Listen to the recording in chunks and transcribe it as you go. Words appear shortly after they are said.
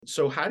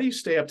So how do you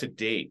stay up to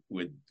date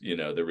with,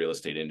 the real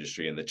estate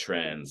industry and the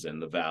trends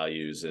and the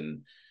values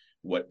and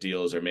what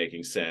deals are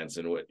making sense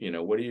and what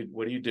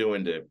are you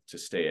doing to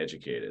stay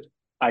educated?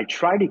 I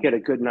try to get a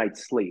good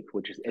night's sleep,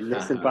 which is in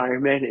this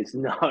environment is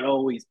not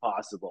always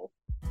possible.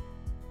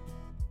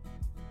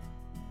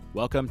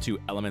 Welcome to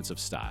Elements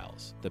of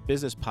Styles, the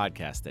business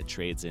podcast that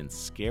trades in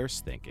scarce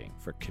thinking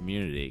for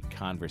community,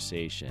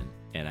 conversation,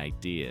 and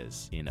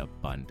ideas in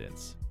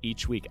abundance.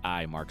 Each week,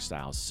 I, Mark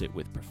Styles, sit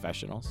with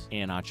professionals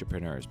and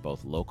entrepreneurs,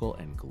 both local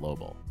and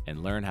global,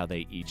 and learn how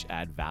they each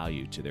add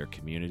value to their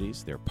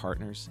communities, their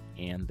partners,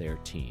 and their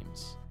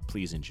teams.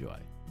 Please enjoy.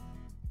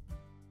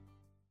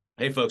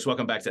 Hey folks,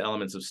 welcome back to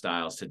Elements of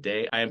Styles.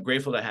 Today, I am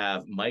grateful to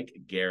have Mike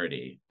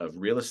Garrity of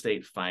Real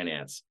Estate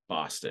Finance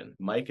Boston.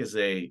 Mike is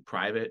a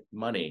private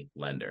money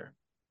lender,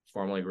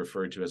 formerly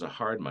referred to as a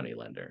hard money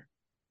lender,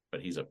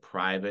 but he's a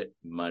private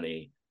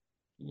money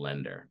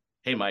lender.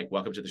 Hey Mike,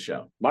 welcome to the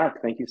show.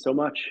 Mark, thank you so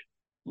much.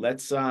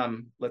 Let's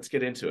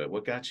get into it.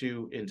 What got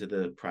you into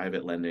the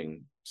private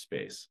lending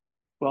space?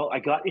 Well, I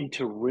got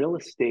into real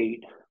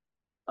estate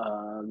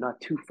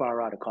not too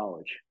far out of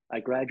college. I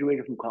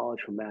graduated from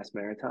college from Mass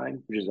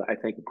Maritime, which is, I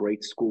think, a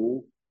great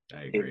school.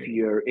 I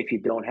agree. If you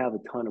don't have a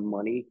ton of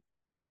money,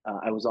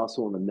 I was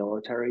also in the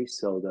military,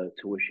 so the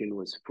tuition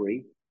was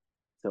free,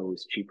 so it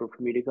was cheaper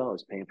for me to go. I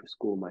was paying for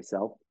school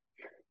myself,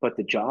 but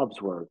the jobs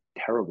were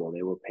terrible.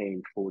 They were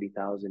paying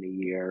 $40,000 a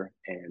year,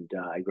 and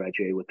I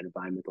graduated with an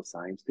environmental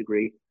science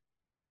degree.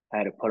 I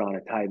had to put on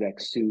a Tyvek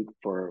suit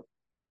for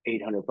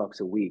 $800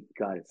 a week.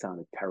 God, it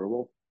sounded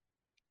terrible.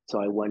 So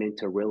I went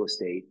into real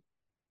estate,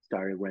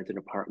 started renting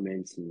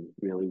apartments, and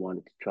really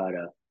wanted to try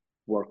to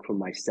work for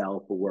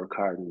myself or work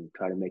hard and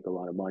try to make a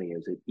lot of money. It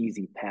was an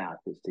easy path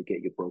is to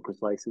get your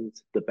broker's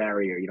license. The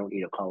barrier, you don't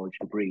need a college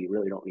degree. You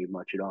really don't need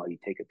much at all. You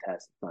take a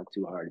test. It's not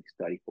too hard. You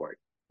study for it.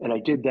 And I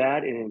did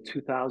that. And in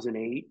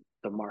 2008,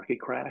 the market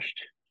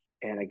crashed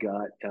and I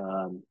got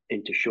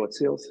into short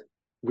sales.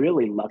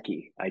 Really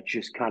lucky. I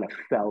just kind of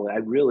fell. I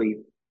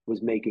really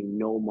was making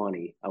no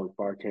money. I was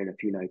bartending a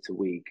few nights a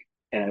week.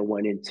 And I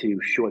went into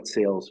short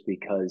sales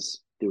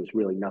because there was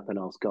really nothing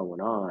else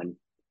going on.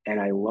 And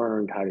I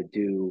learned how to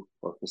do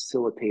or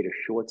facilitate a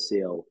short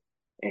sale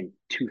in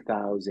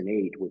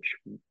 2008, which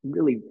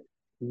really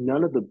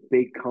none of the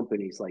big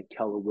companies like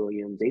Keller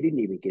Williams, they didn't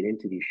even get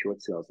into these short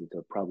sales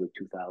until probably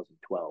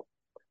 2012.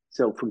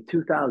 So from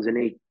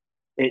 2008,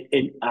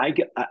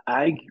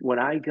 when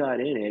I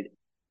got in it,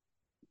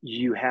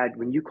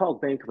 when you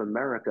called Bank of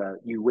America,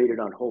 you waited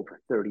on hold for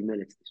 30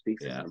 minutes to speak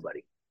to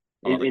somebody.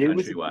 All the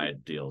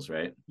countrywide deals,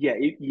 right? Yeah,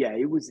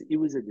 it was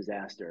a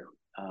disaster.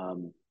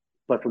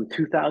 But from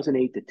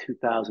 2008 to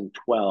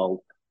 2012,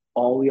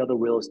 all the other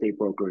real estate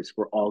brokers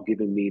were all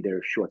giving me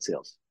their short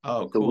sales.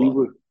 Oh,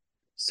 cool.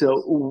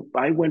 So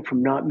I went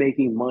from not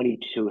making money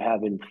to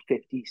having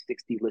 50,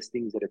 60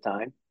 listings at a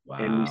time. Wow.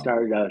 And we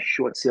started a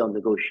short sale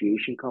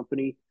negotiation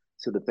company.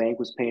 So the bank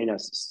was paying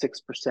us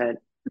 6%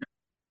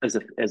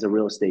 as a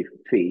real estate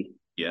fee.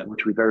 Yeah.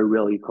 Which we very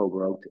rarely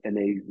co-broked. And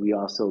we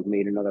also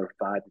made another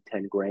 5 to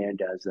 10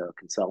 grand as a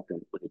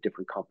consultant with a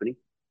different company.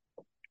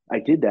 I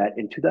did that.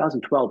 In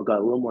 2012, it got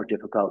a little more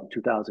difficult. In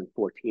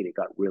 2014, it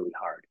got really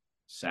hard.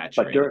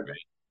 Saturated, right?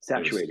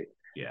 Saturated.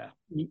 Yeah.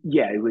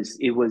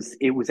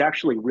 It was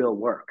actually real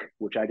work,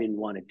 which I didn't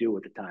want to do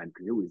at the time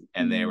because it was.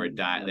 And they were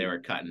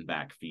cutting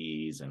back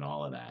fees and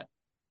all of that.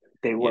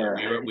 They were.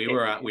 Yeah, we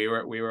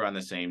were on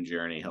the same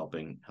journey,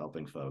 helping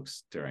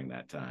folks during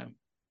that time.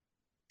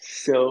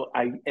 So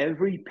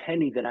every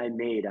penny that I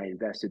made, I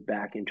invested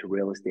back into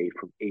real estate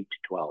from 8 to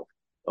 12,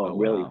 or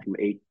really from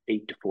 8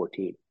 to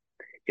 14.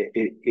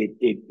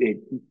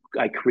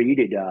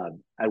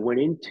 I went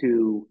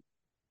into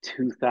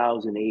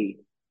 2008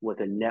 with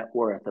a net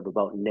worth of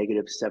about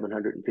negative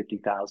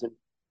 750,000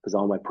 because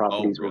all my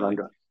properties were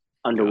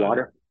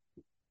underwater.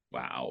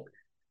 Wow.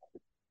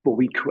 But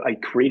I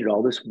created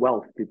all this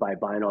wealth by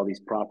buying all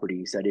these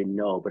properties I didn't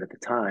know, but at the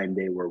time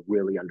they were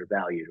really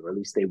undervalued, or at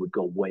least they would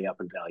go way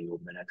up in value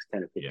over the next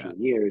 10 or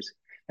 15 years.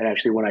 And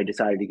actually, when I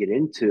decided to get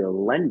into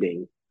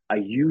lending, I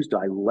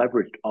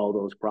leveraged all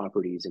those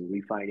properties and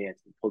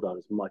refinanced and pulled out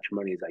as much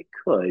money as I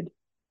could.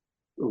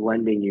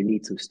 Lending, you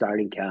need some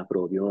starting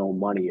capital of your own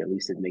money. At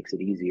least it makes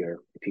it easier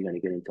if you're going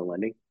to get into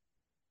lending.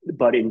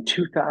 But in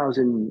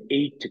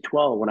 2008 to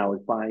 12, when I was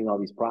buying all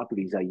these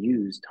properties, I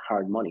used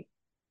hard money.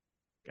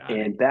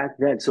 And back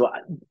then, so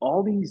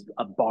all these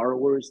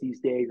borrowers these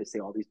days, I say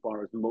all these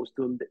borrowers, most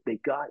of them, they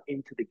got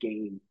into the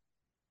game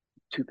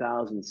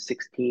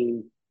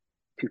 2016,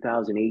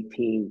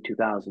 2018,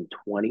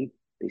 2020.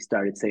 They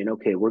started saying,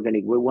 okay, we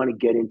want to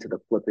get into the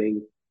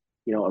flipping,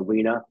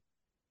 arena.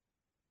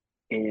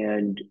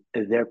 And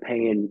they're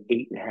paying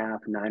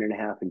 8.5,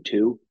 9.5, and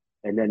 2.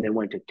 And then they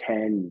went to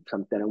 10,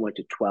 something, I went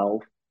to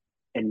 12.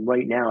 And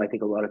right now, I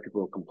think a lot of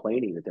people are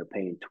complaining that they're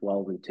paying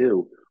 12 and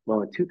 2.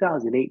 Well, in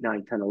 2008,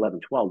 9, 10, 11,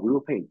 12, we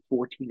were paying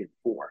 14 and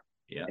 4.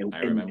 Yeah, I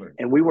remember.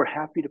 And we were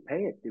happy to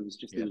pay it. It was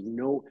just, there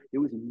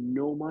was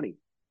no money.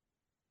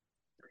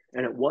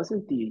 And it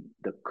wasn't the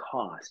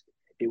cost.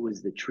 It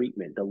was the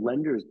treatment. The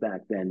lenders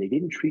back then, they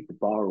didn't treat the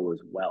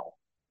borrowers well.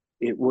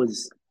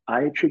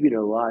 I attribute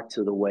a lot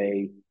to the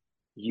way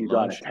you Loan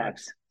got a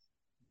sharks. text.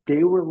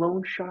 They were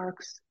loan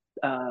sharks.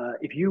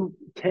 If you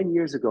 10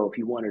 years ago, if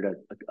you wanted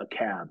a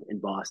cab in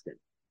Boston,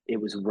 it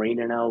was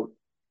raining out,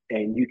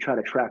 and you try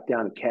to track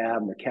down a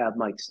cab, and the cab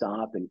might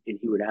stop, and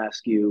he would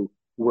ask you,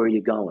 where are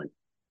you going?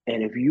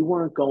 And if you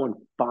weren't going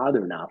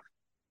farther enough,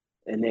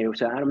 and they would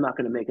say, I'm not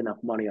going to make enough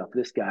money off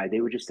this guy, they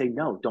would just say,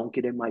 no, don't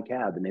get in my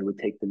cab. And they would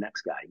take the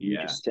next guy. You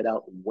would Yeah. just sit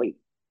out and wait.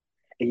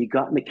 And you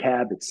got in the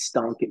cab, it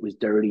stunk, it was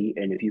dirty.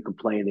 And if you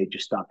complain, they'd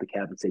just stop the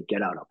cab and say,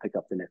 get out, I'll pick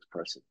up the next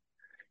person.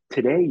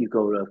 Today, you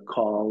go to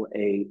call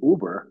a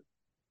Uber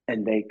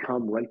and they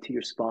come right to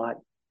your spot.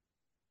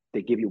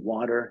 They give you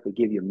water, they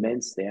give you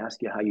mints, they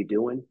ask you how you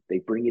doing. They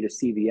bring you to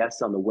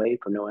CVS on the way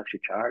for no extra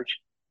charge.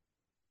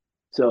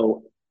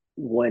 So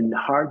when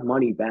hard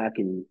money back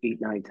in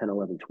 8, 9, 10,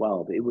 11,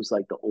 12, it was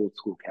like the old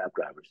school cab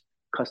drivers.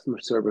 Customer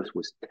service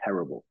was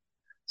terrible.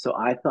 So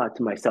I thought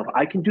to myself,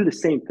 I can do the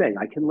same thing.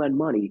 I can lend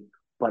money,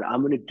 but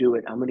I'm going to do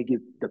it. I'm going to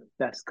give the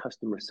best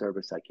customer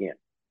service I can.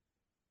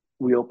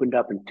 We opened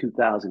up in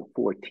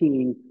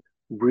 2014,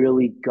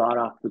 really got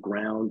off the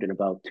ground in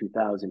about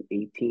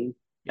 2018.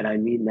 And I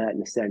mean that in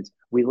the sense,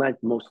 we lent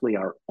mostly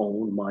our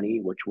own money,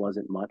 which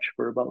wasn't much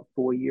for about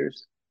 4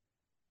 years.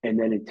 And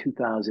then in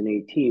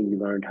 2018, we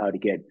learned how to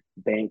get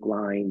bank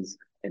lines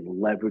and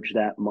leverage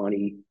that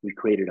money. We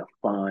created a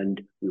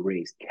fund, we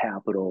raised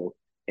capital,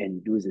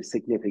 and it was a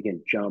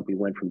significant jump. We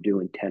went from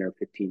doing 10 or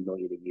 15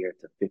 million a year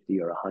to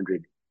 50 or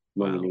 100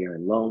 million a year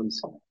in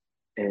loans.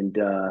 And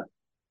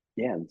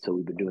yeah, and so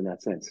we've been doing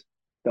that since.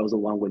 That was a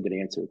long-winded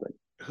answer, but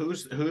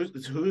Who's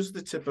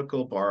the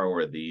typical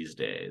borrower these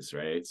days,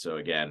 right? So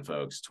again,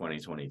 folks,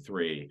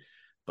 2023,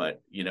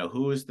 but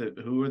who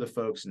are the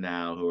folks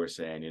now who are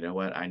saying, you know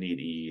what, I need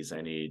ease,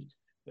 I need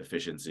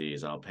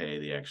efficiencies, I'll pay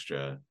the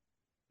extra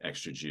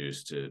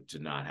juice to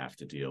not have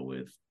to deal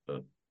with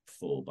a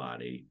full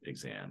body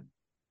exam?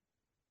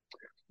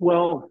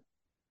 well,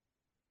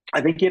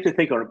 I think you have to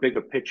think on a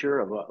bigger picture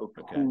of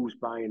Okay. who's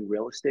buying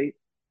real estate.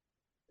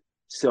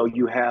 So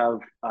you have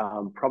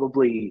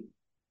probably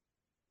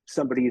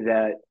somebody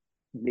that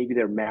maybe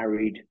they're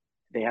married,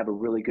 they have a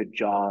really good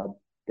job,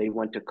 they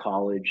went to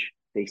college,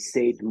 they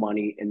saved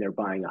money, and they're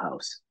buying a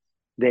house.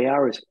 They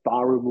are as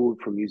far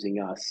removed from using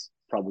us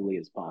probably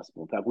as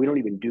possible. In fact, we don't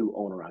even do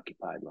owner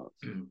occupied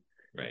loans.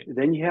 Right.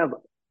 Then you have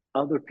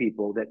other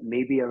people that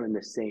maybe are in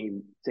the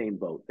same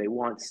boat. They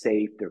want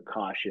safe, they're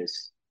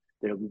cautious,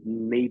 they're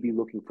maybe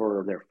looking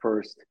for their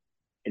first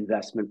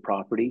investment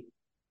property.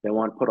 They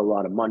want to put a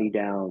lot of money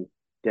down.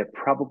 They're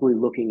probably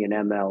looking in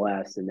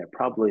MLS, and they're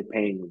probably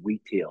paying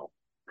retail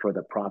for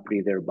the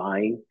property they're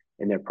buying.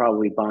 And they're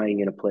probably buying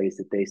in a place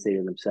that they say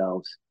to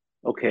themselves,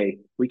 okay,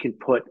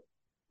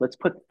 let's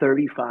put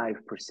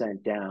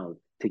 35% down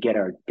to get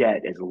our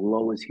debt as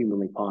low as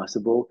humanly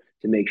possible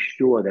to make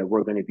sure that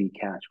we're going to be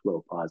cash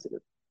flow positive.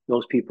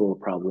 Those people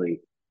are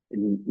probably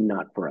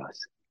not for us.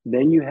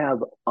 Then you have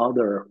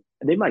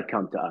they might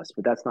come to us,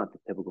 but that's not the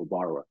typical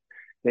borrower.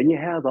 Then you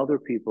have other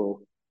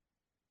people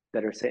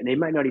that are saying they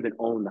might not even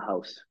own the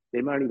house.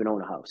 They might not even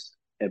own a house,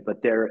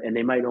 but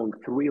they might own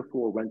 3 or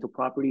 4 rental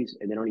properties,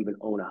 and they don't even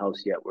own a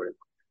house yet,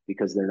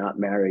 because they're not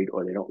married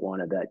or they don't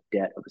want that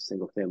debt of a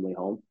single family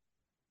home.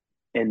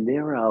 And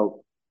they're out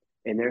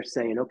and they're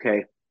saying,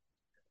 okay,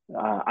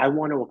 I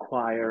want to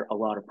acquire a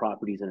lot of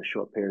properties in a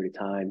short period of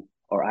time,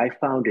 or I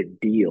found a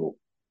deal.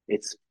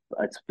 It's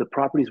the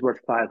property's worth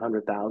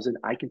 500,000.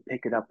 I can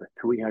pick it up for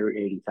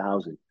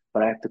 380,000,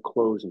 but I have to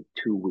close in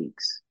 2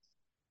 weeks.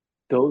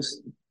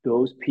 Those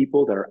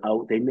people that are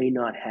out, they may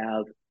not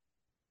have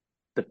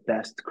the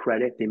best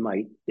credit. They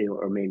may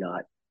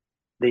not.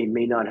 They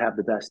may not have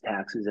the best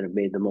taxes and have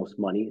made the most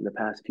money in the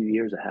past few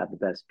years or have the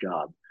best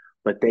job,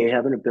 but they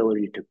have an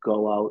ability to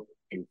go out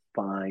and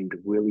find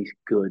really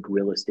good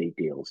real estate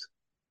deals.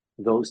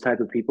 Those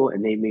type of people,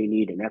 and they may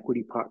need an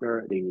equity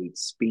partner. They need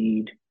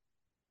speed.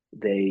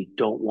 They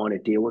don't want to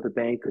deal with a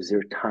bank because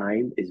their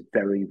time is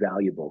very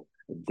valuable.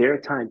 Their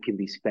time can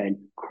be spent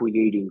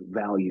creating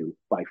value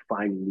by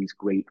finding these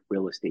great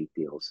real estate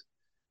deals.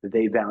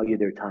 They value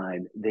their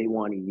time. They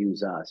want to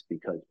use us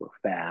because we're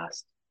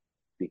fast,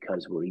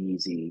 because we're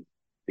easy,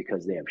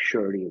 because they have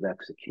surety of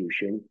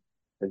execution.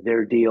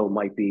 Their deal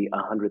might be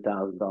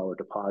 $100,000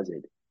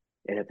 deposit.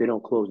 And if they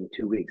don't close in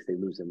 2 weeks, they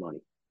lose their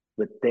money.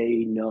 But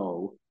they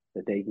know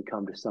that they can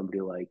come to somebody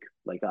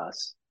like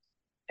us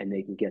and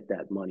they can get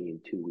that money in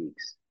 2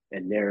 weeks.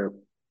 And they're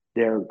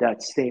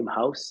that same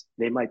house,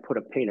 they might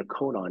paint a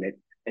coat on it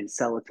and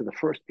sell it to the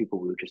first people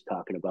we were just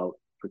talking about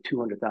for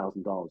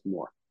 $200,000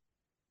 more.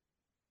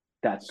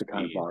 That's the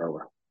kind of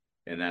borrower.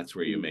 And that's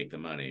where you make the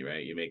money,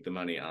 right? You make the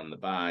money on the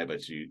buy,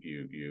 but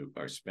you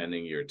are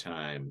spending your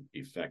time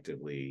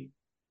effectively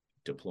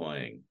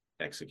deploying,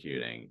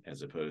 executing,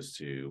 as opposed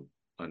to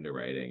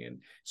underwriting.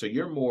 And so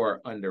you're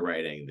more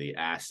underwriting the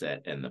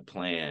asset and the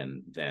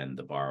plan than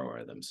the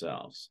borrower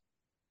themselves.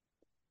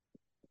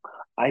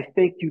 I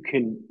think you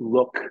can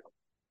look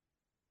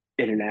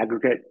at an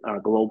aggregate on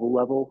a global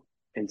level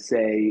and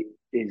say,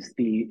 is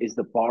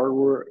the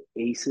borrower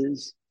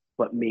aces,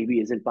 but maybe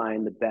isn't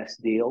buying the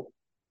best deal?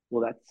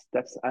 Well,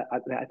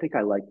 I think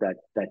I like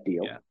that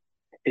deal. Yeah.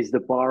 Is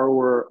the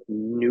borrower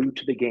new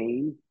to the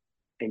game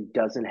and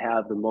doesn't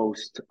have the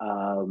most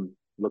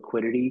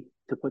liquidity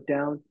to put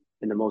down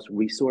and the most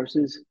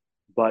resources,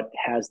 but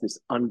has this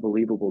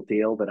unbelievable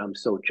deal that I'm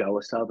so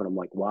jealous of, and I'm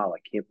like, wow, I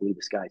can't believe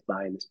this guy's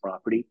buying this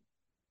property.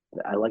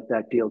 I like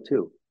that deal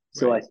too.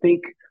 So Right.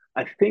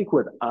 I think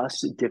with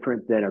us,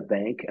 different than a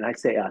bank, and I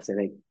say us, I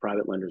think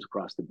private lenders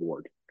across the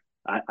board.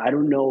 I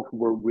don't know if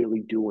we're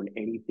really doing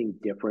anything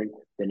different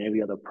than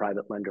every other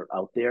private lender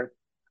out there.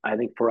 I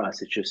think for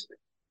us, it's just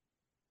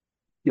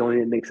the only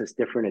thing that makes us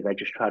different is I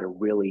just try to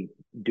really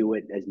do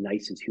it as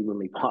nice as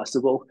humanly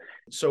possible.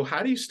 So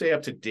how do you stay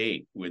up to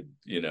date with,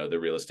 the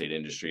real estate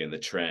industry and the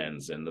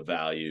trends and the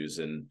values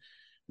and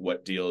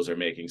what deals are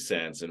making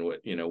sense and what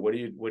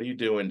are you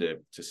doing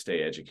to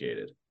stay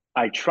educated?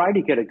 I try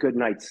to get a good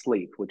night's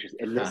sleep, which is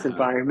in this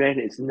environment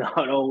is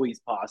not always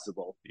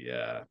possible.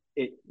 Yeah.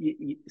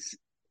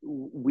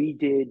 We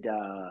did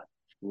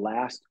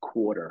last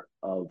quarter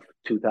of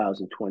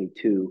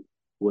 2022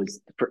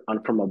 was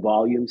from a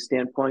volume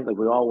standpoint. Like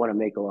we all want to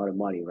make a lot of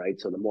money, right?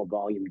 So the more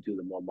volume you do,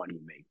 the more money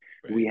you make.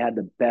 Right. We had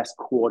the best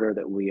quarter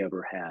that we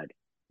ever had,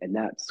 and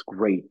that's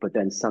great. But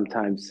then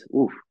sometimes,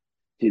 oof,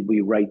 did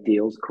we write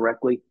deals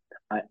correctly?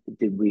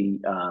 Did we?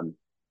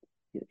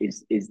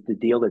 Is the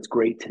deal that's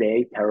great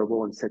today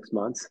terrible in 6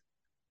 months?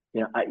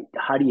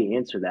 How do you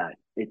answer that?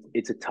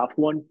 It's a tough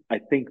one. I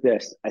think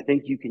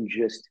you can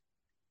just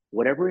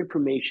whatever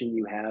information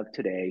you have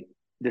today.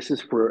 This is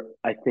for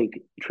I think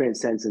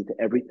transcends into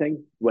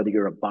everything. Whether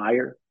you're a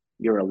buyer,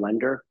 you're a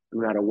lender,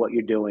 no matter what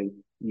you're doing,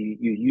 you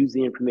use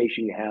the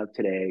information you have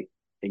today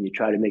and you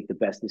try to make the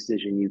best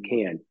decision you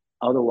can.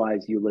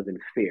 Otherwise, you live in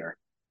fear,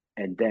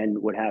 and then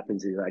what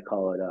happens is I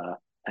call it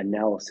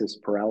analysis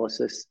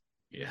paralysis.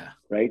 Yeah.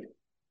 Right.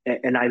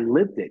 And I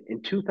lived it.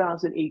 In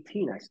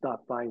 2018, I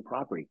stopped buying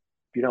property.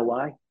 You know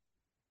why?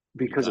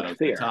 Because of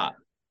fear.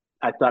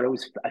 I thought it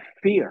was a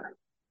fear.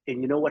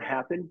 And you know what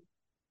happened?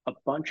 A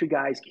bunch of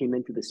guys came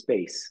into the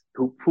space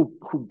who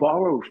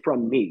borrowed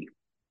from me,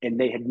 and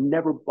they had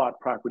never bought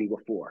property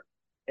before.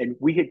 And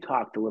we had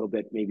talked a little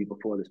bit maybe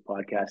before this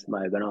podcast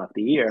might have been off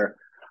the air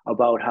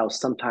about how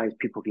sometimes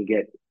people can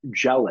get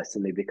jealous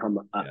and they become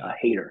a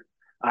hater.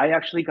 I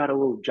actually got a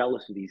little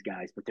jealous of these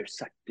guys, but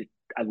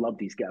I love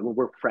these guys. Well,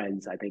 we're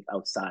friends, I think,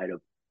 outside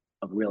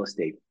of real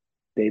estate.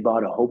 They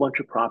bought a whole bunch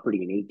of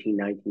property in 18,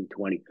 19,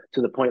 20,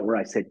 to the point where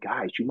I said,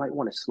 guys, you might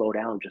want to slow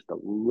down just a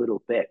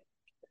little bit.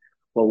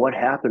 Well, what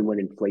happened when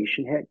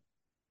inflation hit?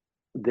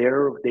 They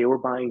were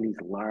buying these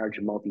large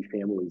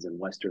multifamilies in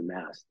Western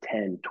Mass,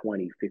 10,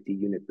 20, 50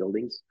 unit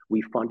buildings.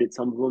 We funded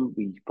some of them.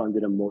 We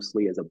funded them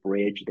mostly as a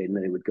bridge. Then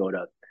they would go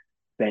to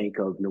Bank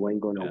of New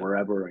England or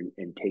wherever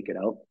and take it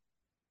out.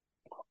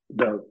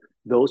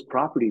 Those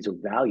properties are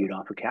valued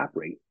off a cap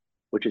rate,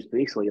 which is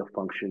basically a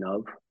function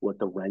of what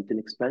the rent and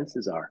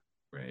expenses are.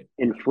 Right.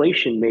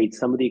 Inflation made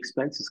some of the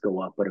expenses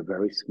go up, but a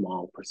very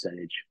small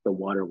percentage. The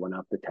water went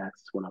up, the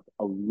taxes went up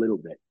a little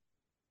bit,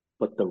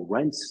 but the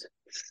rents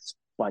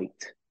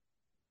spiked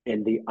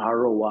and the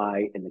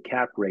ROI and the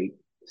cap rate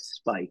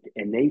spiked,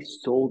 and they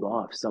sold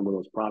off some of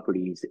those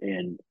properties.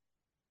 And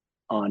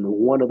on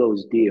one of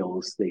those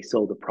deals, they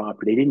sold the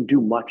property. They didn't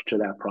do much to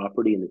that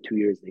property in the 2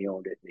 years they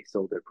owned it. They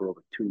sold it for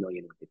over $2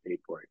 million what they paid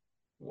for it.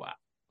 Wow.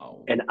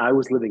 Oh. And I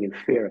was living in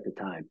fear at the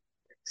time.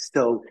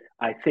 So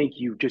I think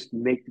you just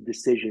make the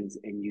decisions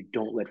and you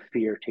don't let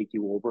fear take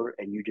you over,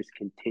 and you just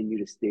continue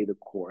to stay the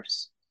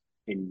course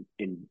and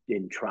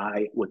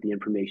try with the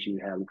information you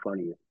have in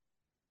front of you.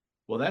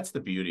 Well, that's the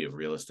beauty of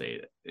real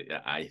estate,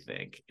 I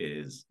think,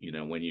 is,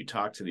 when you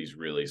talk to these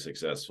really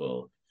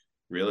successful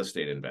real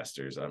estate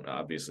investors,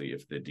 obviously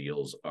if the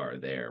deals are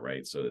there,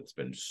 right? So it's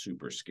been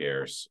super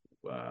scarce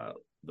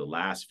the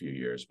last few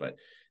years, but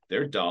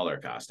they're dollar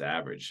cost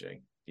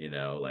averaging,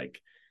 like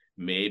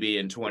maybe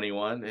in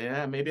 21,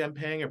 maybe I'm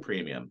paying a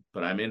premium,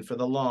 but I'm in for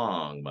the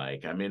long,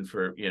 Mike. I'm in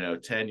for,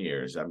 10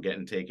 years. I'm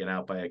getting taken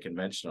out by a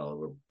conventional.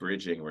 We're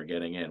bridging, we're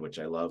getting in, which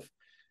I love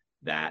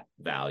that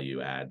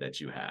value add that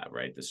you have,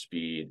 right? The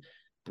speed,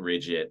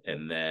 bridge it,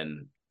 and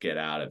then get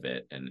out of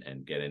it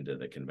and get into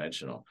the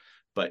conventional.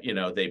 But,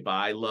 they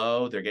buy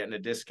low, they're getting a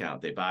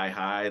discount. They buy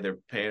high, they're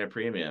paying a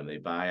premium. They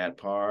buy at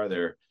par,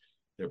 they're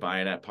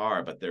buying at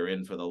par, but they're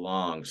in for the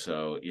long.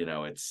 So,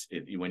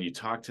 when you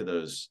talk to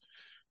those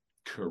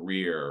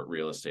career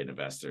real estate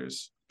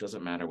investors, it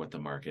doesn't matter what the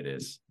market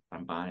is.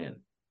 I'm buying,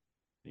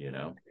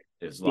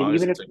 as long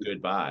as it's a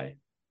good buy.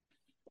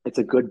 It's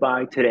a good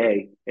buy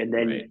today. And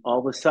then all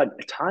of a sudden,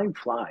 time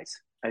flies.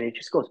 I mean, it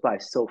just goes by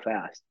so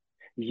fast.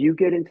 You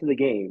get into the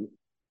game,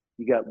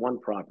 you got one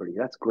property.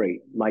 That's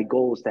great. My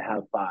goal is to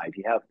have 5.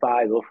 You have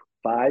 5.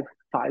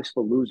 Five's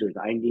for losers.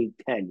 I need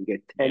 10. You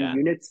get 10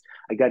 units.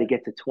 I got to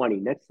get to 20.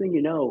 Next thing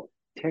you know,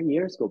 10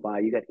 years go by,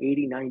 you got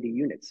 80, 90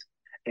 units.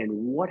 And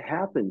what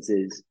happens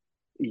is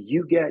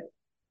you get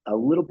a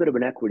little bit of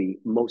an equity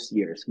most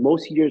years.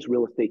 Most years,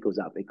 real estate goes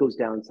up. It goes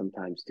down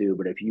sometimes too.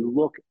 But if you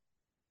look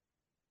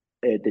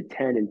at the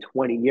 10 and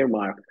 20 year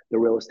mark, the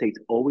real estate's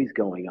always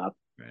going up.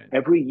 Right.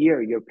 Every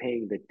year you're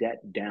paying the debt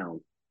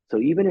down. So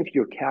even if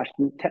you're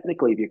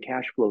technically, if you're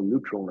cash flow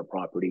neutral in a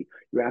property,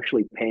 you're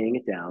actually paying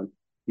it down.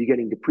 You're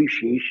getting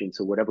depreciation.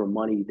 So whatever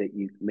money that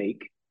you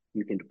make,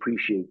 you can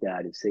depreciate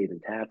that and save in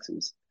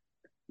taxes.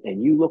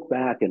 And you look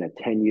back in a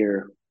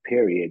 10-year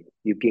period,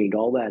 you've gained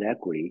all that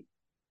equity.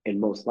 And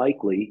most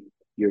likely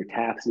your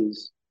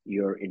taxes,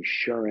 your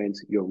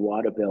insurance, your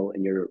water bill,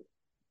 and your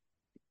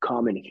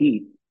common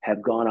heat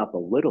have gone up a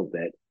little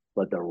bit,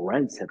 but the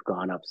rents have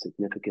gone up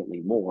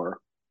significantly more.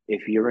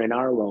 If you're in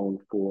our loan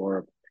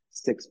for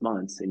 6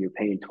 months and you're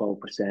paying 12%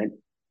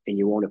 and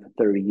you own it for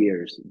 30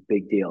 years,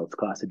 big deal. It's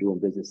cost of doing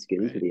business to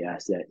get into the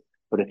asset.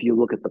 But if you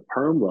look at the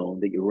perm loan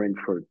that you're in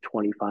for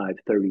 25,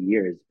 30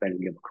 years, depending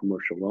if you have a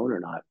commercial loan or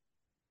not,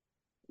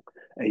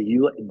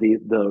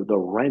 the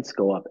rents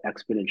go up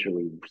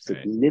exponentially,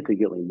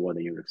 significantly more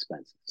than your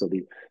expenses. So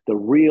the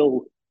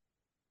real,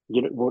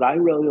 what I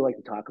really like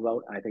to talk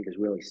about, I think is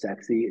really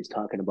sexy, is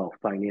talking about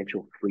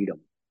financial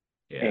freedom.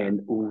 Yeah.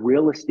 And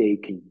real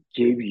estate can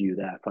give you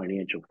that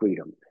financial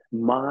freedom.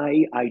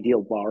 My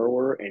ideal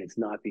borrower, and it's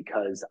not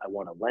because I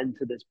want to lend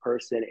to this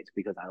person, it's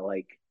because I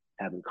like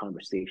having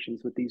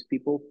conversations with these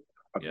people,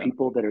 are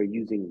people that are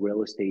using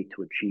real estate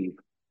to achieve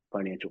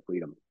financial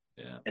freedom.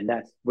 Yeah. And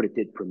that's what it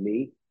did for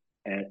me.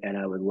 And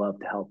I would love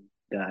to help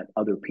that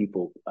other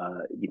people,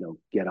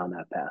 get on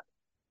that path.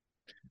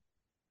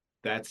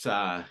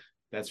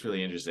 That's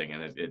really interesting.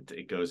 And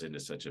it goes into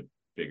such a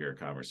bigger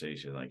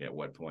conversation. Like, at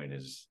what point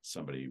is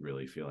somebody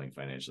really feeling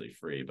financially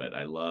free? But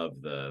I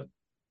love the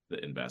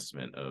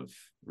investment of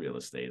real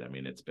estate. I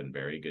mean, it's been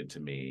very good to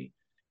me.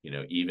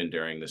 Even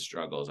during the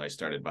struggles, I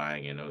started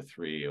buying in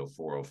 03,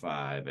 04,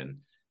 05, and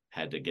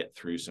had to get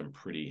through some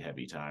pretty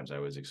heavy times. I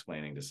was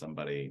explaining to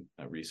somebody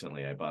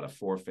recently, I bought a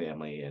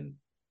 4-family in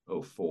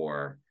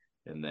 04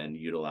 and then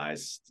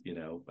utilized,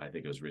 I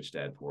think it was Rich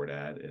Dad Poor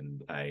Dad.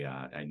 And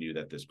I knew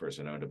that this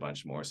person owned a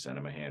bunch more, sent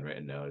him a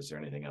handwritten note. Is there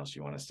anything else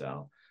you want to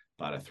sell?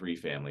 Bought a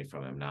 3-family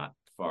from him, not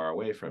far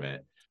away from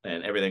it.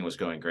 And everything was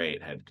going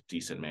great, had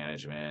decent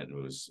management.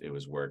 It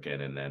was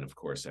working. And then of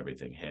course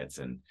everything hits.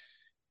 And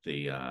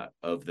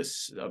of the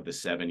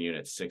 7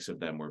 units, 6 of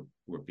them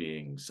were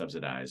being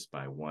subsidized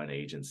by one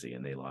agency,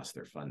 and they lost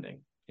their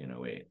funding in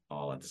 08,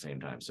 all at the same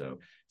time. So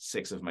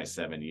 6 of my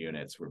 7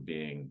 units were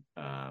being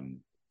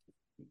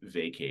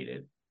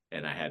vacated,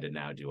 and I had to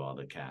now do all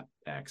the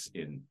CapEx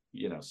in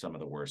some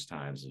of the worst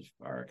times of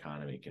our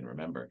economy can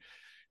remember.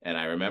 And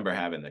I remember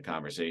having the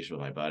conversation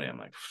with my buddy. I'm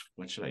like,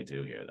 what should I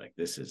do here? Like,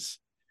 this is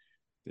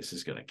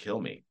gonna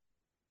kill me.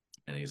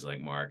 And he's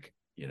like, Mark,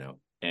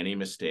 any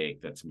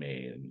mistake that's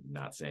made, and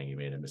not saying you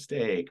made a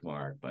mistake,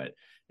 Mark, but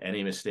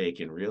any mistake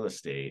in real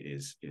estate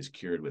is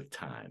cured with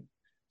time.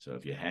 So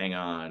if you hang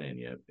on and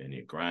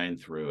you grind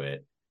through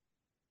it,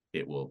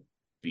 it will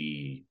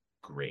be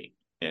great.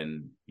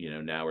 And,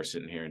 now we're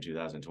sitting here in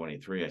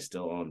 2023. I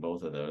still own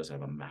both of those. I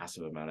have a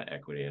massive amount of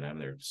equity in them.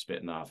 They're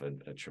spitting off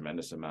a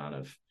tremendous amount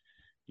of,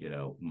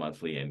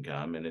 monthly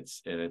income. And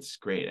it's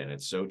great. And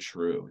it's so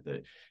true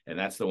and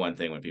that's the one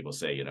thing when people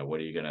say, what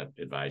are you going to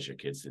advise your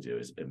kids to do,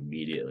 is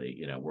immediately,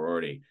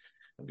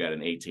 I've got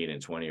an 18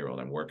 and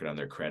 20-year-old. I'm working on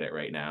their credit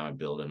right now and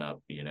building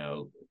up,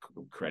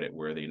 credit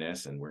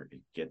worthiness, and where it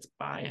gets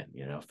buying,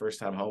 first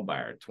time home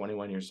buyer,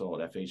 21 years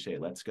old,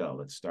 FHA, let's go.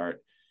 Let's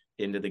start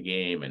into the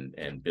game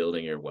and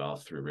building your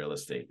wealth through real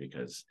estate.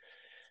 Because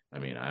I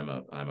mean, I'm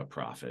a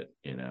prophet,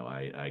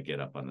 I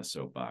get up on the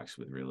soapbox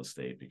with real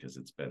estate because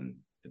it's been,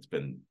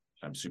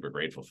 I'm super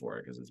grateful for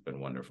it because it's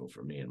been wonderful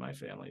for me and my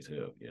family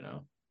too,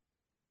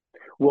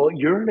 Well,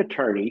 you're an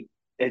attorney,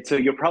 and so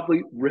you're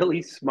probably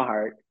really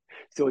smart.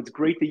 So it's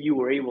great that you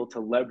were able to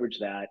leverage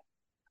that.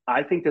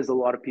 I think there's a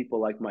lot of people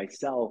like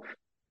myself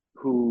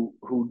who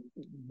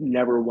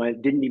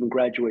didn't even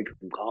graduate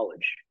from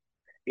college.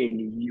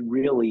 And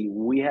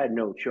we had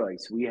no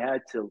choice. We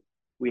had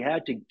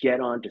to get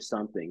onto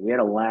something. We had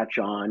to latch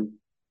on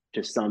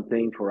to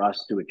something for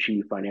us to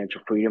achieve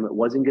financial freedom. It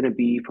wasn't going to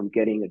be from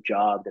getting a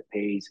job that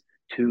pays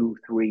 $2,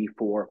 $3,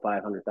 $4,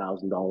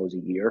 $500,000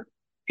 a year.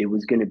 It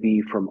was going to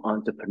be from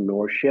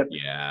entrepreneurship,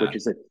 which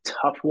is a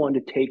tough one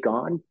to take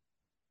on.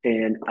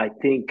 And I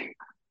think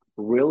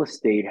real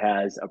estate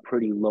has a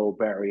pretty low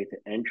barrier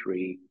to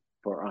entry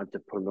for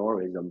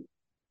entrepreneurism.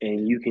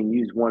 And you can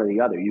use one or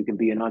the other. You can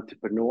be an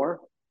entrepreneur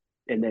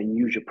and then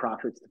use your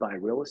profits to buy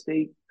real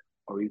estate,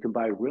 or you can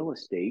buy real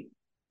estate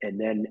and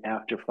then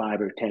after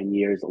 5 or 10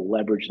 years,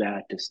 leverage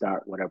that to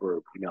start whatever,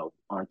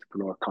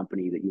 entrepreneur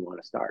company that you want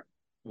to start.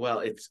 Well,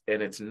 it's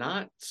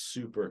not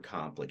super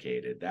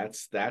complicated.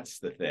 That's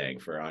the thing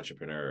for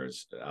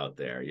entrepreneurs out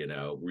there.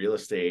 Real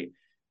estate,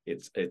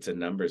 it's a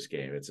numbers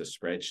game. It's a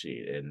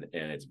spreadsheet, and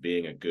it's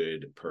being a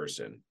good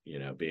person,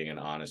 being an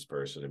honest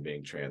person and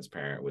being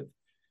transparent with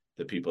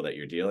the people that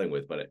you're dealing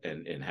with, but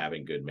and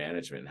having good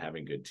management and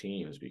having good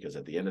teams, because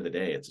at the end of the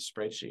day, it's a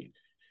spreadsheet.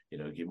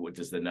 What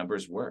does the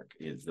numbers work?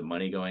 Is the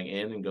money going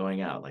in and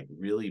going out? Like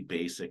really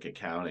basic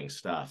accounting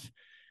stuff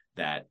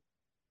that,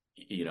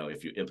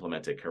 if you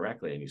implement it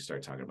correctly and you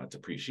start talking about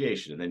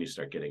depreciation, and then you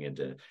start getting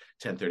into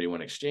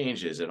 1031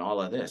 exchanges and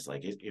all of this,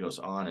 like it goes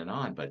on and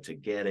on. But to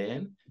get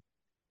in,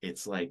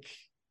 it's like,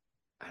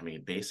 I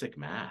mean, basic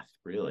math,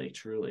 really,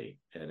 truly.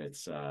 And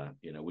it's,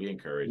 we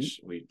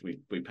encourage, we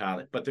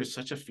pound it, but there's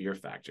such a fear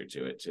factor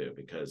to it too,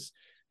 because,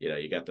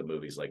 you got the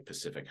movies like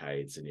Pacific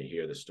Heights, and you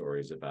hear the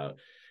stories about,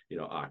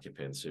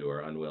 occupants who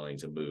are unwilling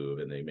to move,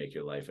 and they make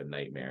your life a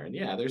nightmare. And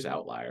yeah, there's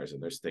outliers and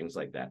there's things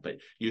like that, but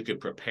you could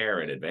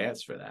prepare in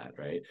advance for that,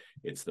 right?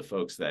 It's the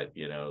folks that,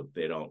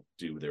 they don't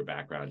do their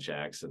background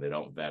checks, and they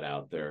don't vet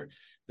out their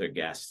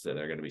guests that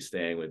are going to be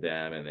staying with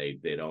them, and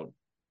they don't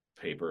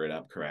paper it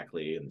up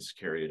correctly and the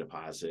security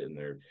deposit, and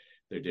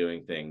they're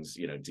doing things,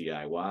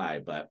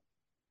 DIY, but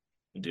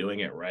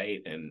doing it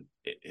right. And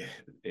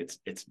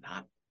it's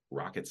not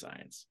rocket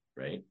science,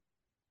 right?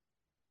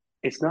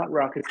 It's not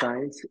rocket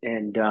science.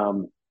 And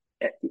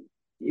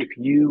if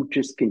you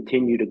just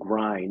continue to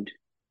grind,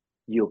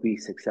 you'll be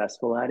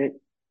successful at it.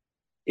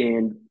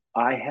 And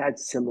I had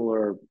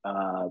similar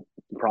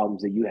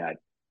problems that you had.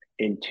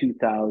 In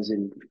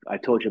 2000, I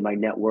told you my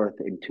net worth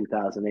in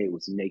 2008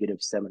 was negative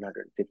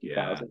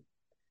 750,000,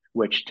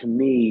 which to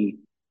me,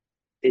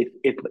 if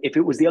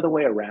it was the other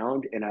way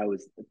around and I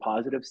was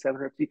positive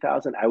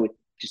 750,000, I would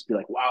just be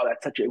like, wow,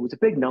 it was a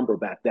big number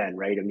back then,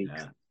 right? I mean,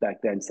 back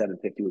then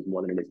 750 was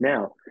more than it is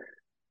now.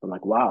 I'm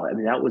like, wow. I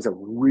mean, that was a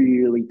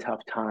really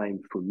tough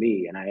time for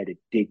me, and I had to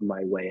dig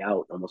my way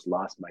out. Almost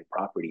lost my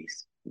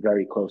properties,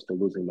 very close to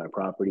losing my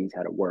properties.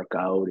 Had to work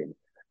out, and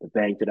the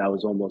bank that I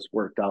was almost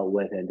worked out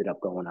with ended up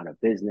going out of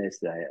business.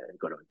 I had to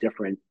go to a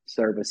different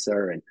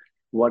servicer, and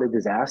what a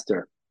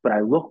disaster. But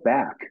I look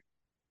back,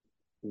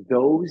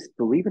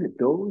 believe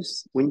it,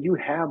 when you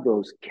have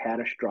those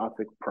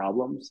catastrophic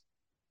problems,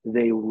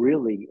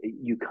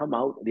 you come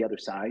out the other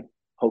side.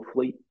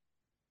 Hopefully,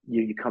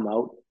 you come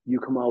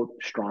out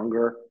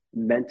stronger,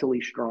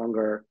 mentally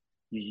stronger.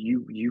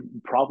 You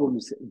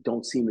problems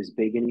don't seem as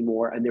big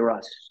anymore, and there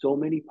are so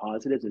many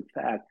positives. In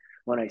fact,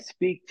 when I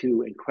speak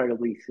to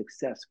incredibly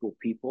successful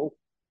people,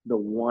 the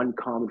one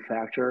common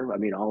factor, I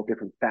mean, all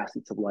different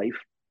facets of life,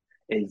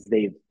 is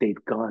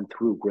they've gone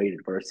through great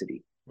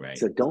adversity. Right.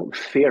 So don't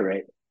fear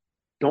it.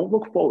 Don't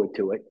look forward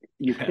to it.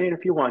 You can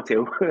if you want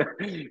to,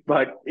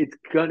 but it's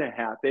gonna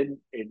happen,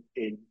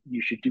 and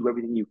you should do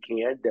everything you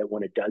can that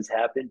when it does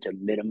happen to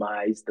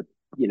minimize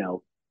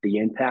the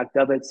impact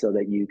of it, so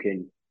that you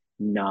can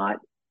not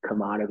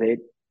come out of it,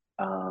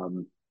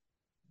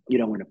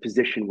 in a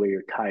position where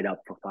you're tied up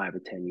for 5 or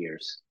 10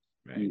 years.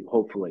 Right.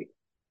 Hopefully,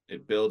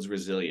 it builds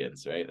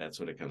resilience, right? That's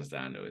what it comes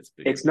down to.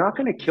 It's not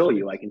going to kill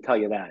you. I can tell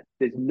you that.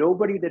 There's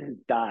nobody that has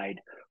died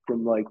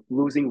from like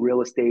losing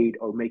real estate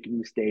or making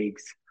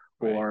mistakes,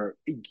 right, or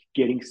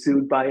getting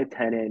sued by a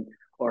tenant,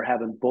 or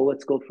having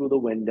bullets go through the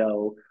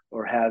window,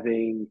 or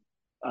having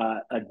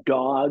a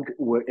dog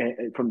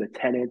from the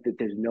tenant that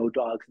there's no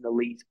dogs in the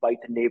lease bite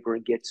the neighbor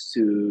and get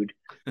sued,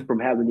 from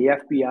having the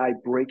FBI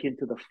break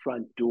into the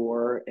front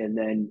door and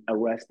then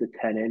arrest the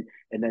tenant,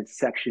 and then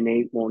Section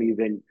 8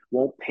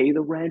 won't pay the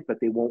rent, but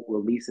they won't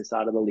release us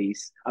out of the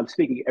lease. I'm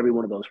speaking every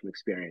one of those from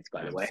experience,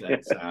 by the way.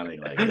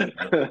 Sounding like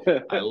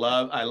it. I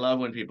love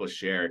when people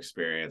share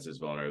experiences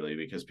vulnerably,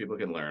 because people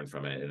can learn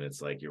from it. And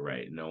it's like, you're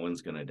right, no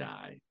one's gonna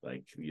die.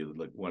 Like, you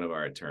look, one of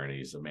our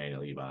attorneys,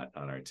 Emmanuel Ebot,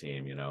 on our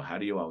team, how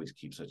do you always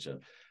keep such a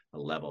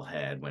level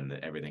head when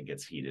everything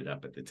gets heated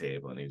up at the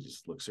table? And he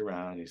just looks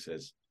around and he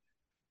says,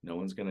 no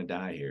one's going to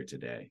die here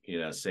today.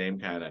 Same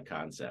kind of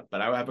concept. But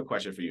I have a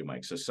question for you,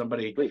 Mike. So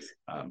somebody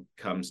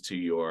comes to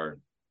your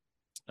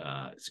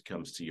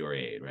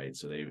aid, right?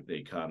 So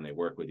they come, they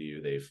work with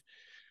you, they've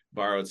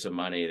borrowed some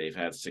money, they've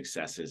had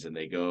successes, and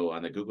they go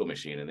on the Google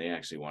machine and they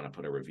actually want to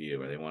put a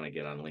review, or they want to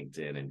get on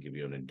LinkedIn and give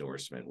you an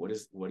endorsement. What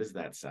does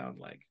that sound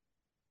like?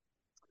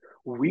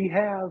 We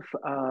have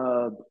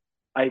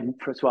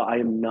first of all, I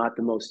am not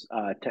the most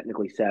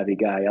technically savvy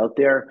guy out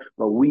there,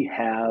 but we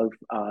have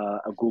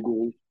a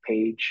Google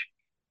page.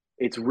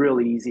 It's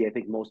really easy. I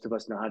think most of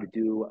us know how to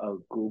do a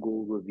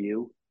Google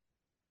review.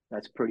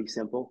 That's pretty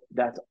simple.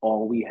 That's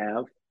all we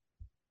have.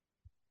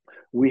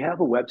 We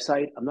have a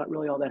website. I'm not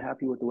really all that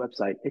happy with the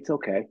website. It's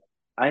okay.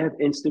 I have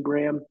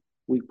Instagram.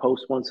 We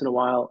post once in a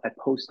while. I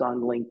post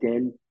on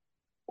LinkedIn.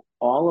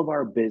 All of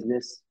our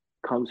business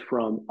comes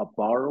from a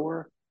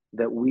borrower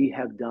that we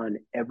have done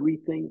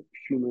everything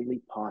humanly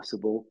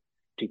possible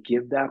to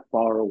give that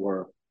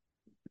borrower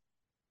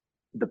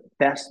the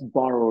best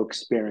borrower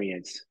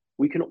experience.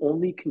 We can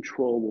only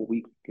control what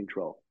we can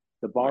control.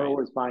 The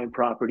borrower is buying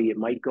property. It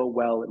might go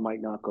well, it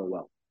might not go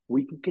well.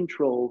 We can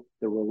control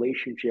the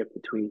relationship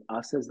between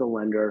us as the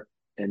lender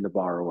and the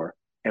borrower.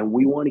 And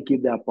we want to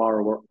give that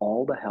borrower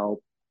all the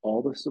help,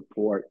 all the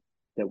support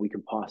that we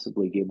can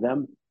possibly give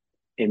them.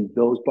 And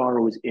those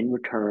borrowers in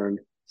return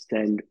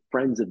send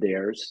friends of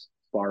theirs,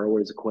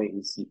 borrowers,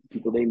 acquaintances,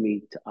 people they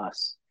meet, to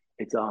us.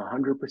 It's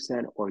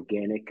 100%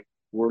 organic.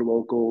 We're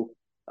local.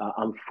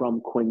 I'm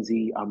from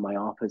Quincy. My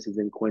office is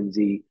in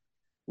Quincy.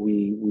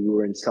 We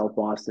were in South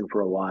Boston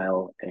for a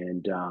while,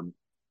 and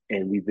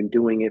we've been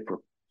doing it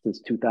since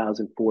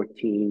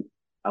 2014.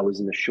 I was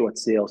in the short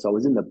sale, so I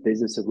was in the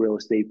business of real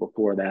estate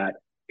before that.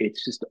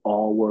 It's just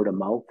all word of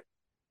mouth.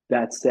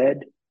 That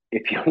said,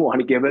 if you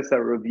want to give us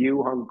a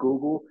review on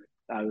Google,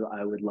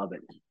 I would love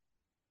it.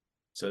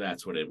 So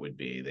that's what it would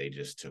be. They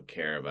just took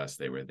care of us.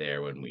 They were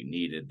there when we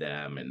needed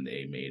them, and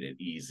they made it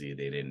easy.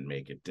 They didn't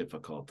make it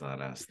difficult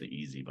on us. The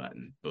easy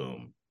button,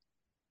 boom.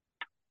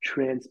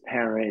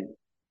 Transparent,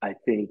 I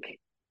think,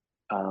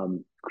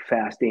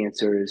 fast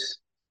answers,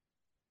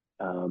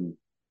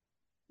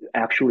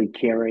 actually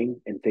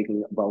caring and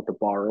thinking about the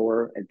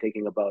borrower and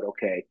thinking about,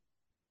 okay,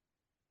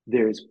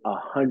 there's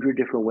 100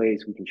 different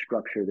ways we can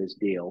structure this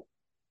deal.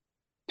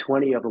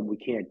 20 of them we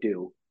can't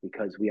do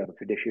because we have a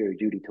fiduciary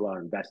duty to our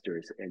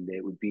investors, and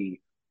it would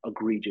be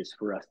egregious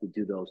for us to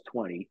do those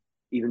 20,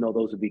 even though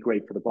those would be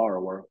great for the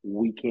borrower.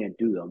 We can't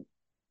do them.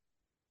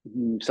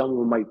 Some of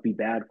them might be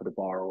bad for the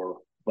borrower,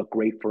 but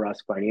great for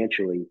us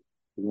financially.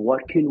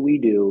 What can we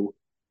do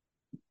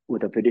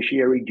with a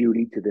fiduciary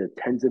duty to the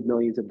tens of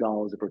millions of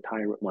dollars of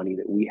retirement money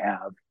that we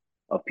have,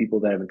 of people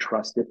that have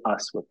entrusted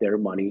us with their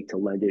money to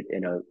lend it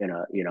in a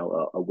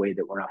way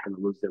that we're not going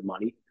to lose their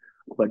money,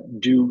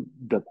 but do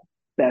the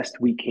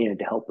best we can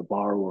to help the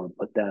borrower and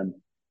put them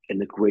in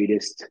the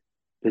greatest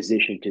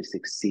position to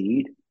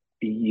succeed.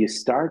 You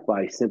start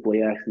by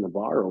simply asking the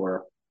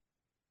borrower,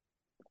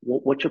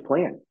 what's your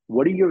plan?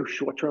 What are your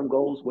short-term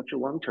goals? What's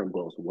your long-term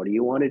goals? What do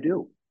you want to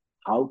do?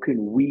 How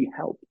can we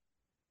help?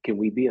 Can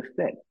we be a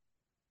fit?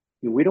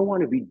 We don't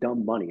want to be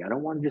dumb money. I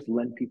don't want to just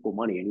lend people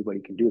money. Anybody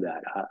can do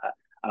that.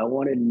 I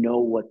want to know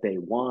what they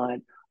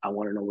want. I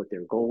want to know what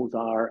their goals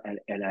are.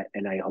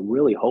 And I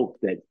really hope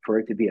that for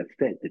it to be a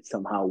fit, that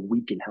somehow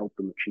we can help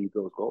them achieve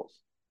those goals.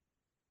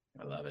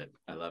 I love it.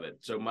 I love it.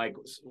 So, Mike,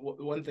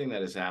 one thing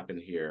that has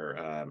happened here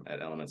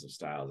at Elements of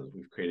Styles is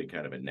we've created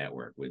kind of a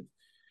network with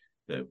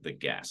the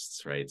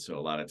guests, right? So a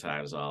lot of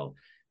times I'll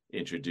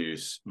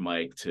introduce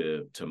Mike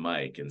to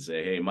Mike and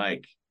say, hey,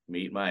 Mike,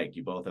 meet Mike.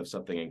 You both have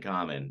something in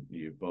common.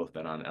 You've both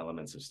been on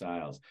Elements of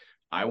Styles.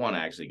 I want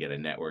to actually get a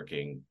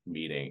networking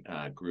meeting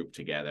group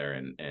together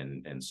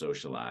and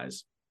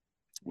socialize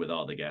with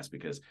all the guests,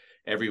 because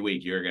every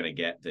week you're going to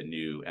get the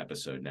new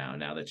episode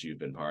now that you've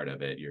been part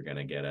of it. You're going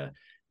to get a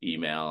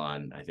email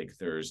on, I think,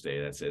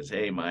 Thursday that says,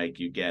 hey, Mike,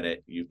 you get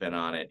it. You've been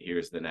on it.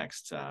 Here's the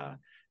next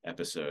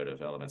episode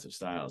of Elements of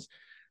Styles.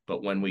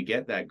 But when we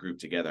get that group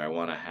together, I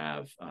want to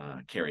have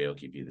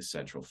karaoke be the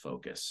central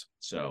focus.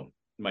 So,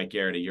 Mike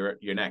Garrity,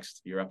 you're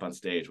next. You're up on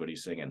stage. What are you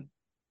singing?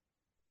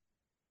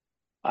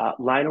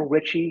 Lionel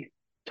Richie,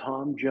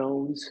 Tom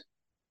Jones,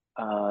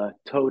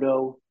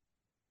 Toto.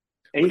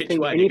 Anything. Which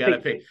one? You gotta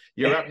pick.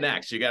 You're up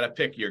next. You gotta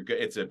pick your.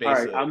 It's a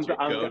basic. All right,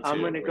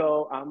 I'm gonna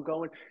go. I'm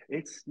going.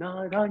 It's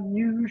not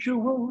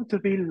unusual to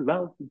be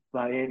loved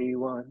by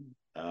anyone.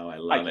 Oh, I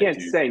love it. I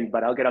can't sing,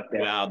 but I'll get up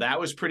there. Wow, that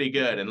was pretty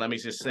good. And let me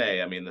just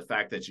say, I mean, the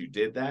fact that you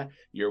did that,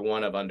 you're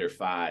one of under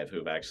 5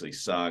 who've actually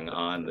sung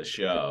on the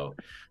show,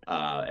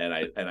 and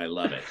I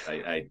love it.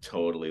 I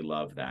totally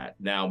love that.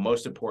 Now,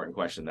 most important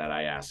question that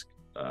I ask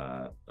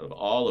of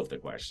all of the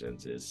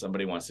questions is,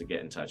 somebody wants to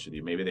get in touch with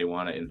you. Maybe they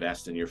want to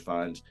invest in your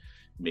fund.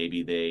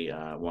 Maybe they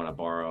want to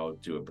borrow,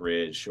 do a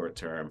bridge, short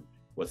term.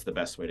 What's the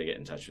best way to get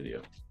in touch with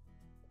you?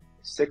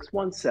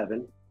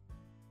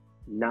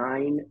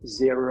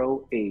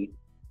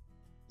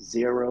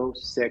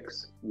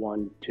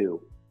 617-908-0612.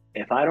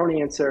 If I don't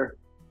answer,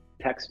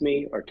 text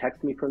me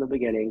from the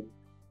beginning,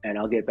 and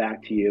I'll get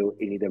back to you.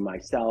 And either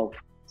myself,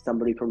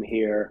 somebody from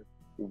here,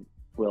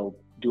 will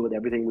do with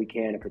everything we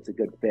can, if it's a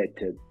good fit,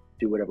 to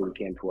do whatever we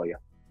can for you.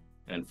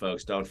 And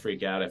folks, don't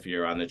freak out if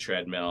you're on the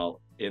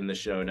treadmill. In the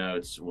show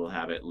notes, we'll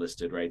have it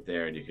listed right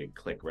there, and you can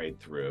click right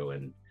through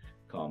and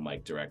call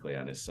Mike directly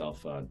on his cell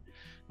phone.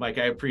 Mike,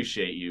 I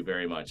appreciate you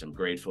very much. I'm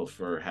grateful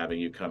for having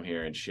you come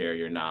here and share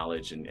your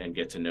knowledge and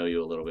get to know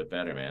you a little bit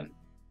better, man.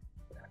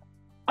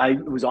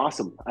 It was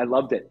awesome. I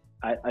loved it.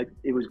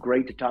 It was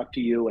great to talk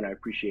to you, and I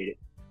appreciate it.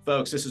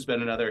 Folks, this has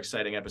been another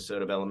exciting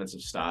episode of Elements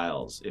of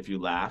Styles. If you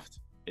laughed,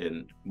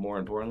 and more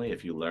importantly,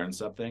 if you learned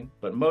something,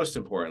 but most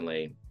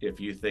importantly, if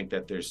you think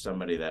that there's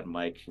somebody that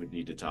Mike would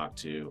need to talk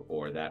to,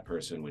 or that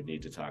person would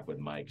need to talk with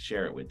Mike,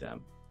 share it with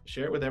them.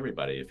 Share it with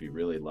everybody if you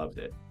really loved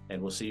it.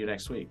 And we'll see you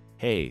next week.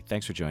 Hey,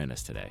 thanks for joining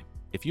us today.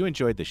 If you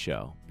enjoyed the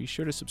show, be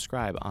sure to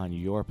subscribe on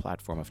your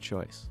platform of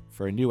choice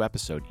for a new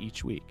episode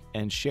each week,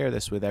 and share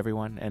this with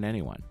everyone and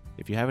anyone.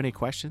 If you have any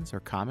questions or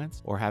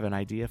comments, or have an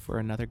idea for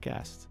another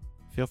guest,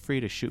 feel free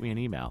to shoot me an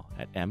email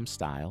at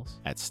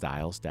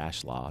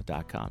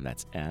mstiles@styles-law.com.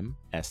 That's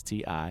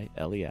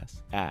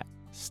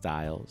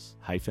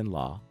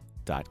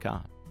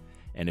MSTILES@styles-law.com.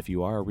 And if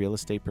you are a real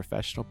estate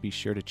professional, be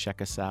sure to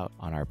check us out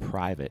on our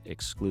private,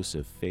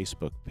 exclusive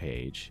Facebook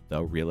page,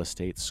 The Real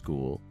Estate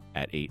School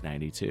at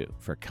 892,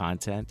 for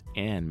content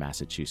and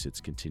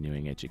Massachusetts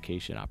continuing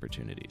education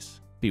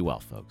opportunities. Be well,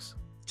 folks.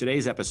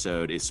 Today's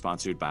episode is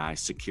sponsored by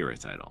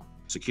Securititle.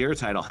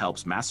 Securititle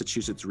helps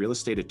Massachusetts real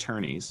estate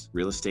attorneys,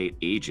 real estate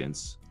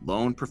agents,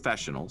 loan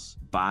professionals,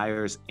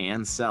 buyers,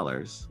 and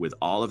sellers with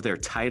all of their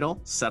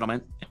title,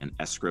 settlement, and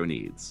escrow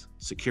needs.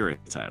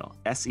 Securititle,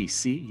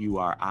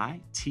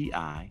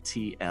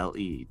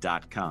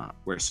 SECURITITLE.com,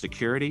 where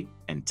security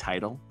and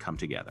title come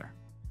together.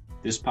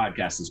 This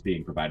podcast is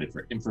being provided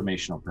for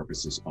informational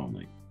purposes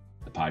only.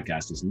 The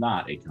podcast is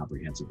not a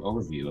comprehensive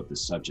overview of the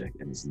subject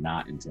and is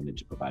not intended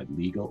to provide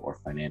legal or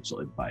financial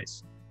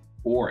advice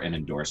or an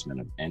endorsement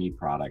of any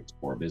product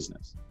or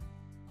business.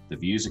 The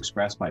views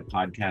expressed by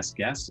podcast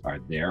guests are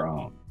their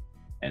own,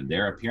 and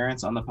their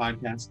appearance on the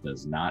podcast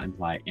does not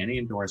imply any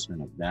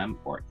endorsement of them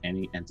or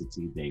any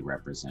entity they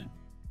represent.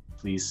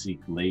 Please seek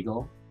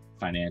legal,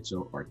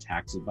 financial, or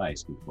tax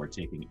advice before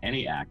taking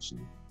any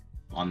action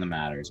on the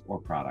matters or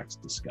products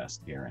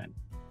discussed herein.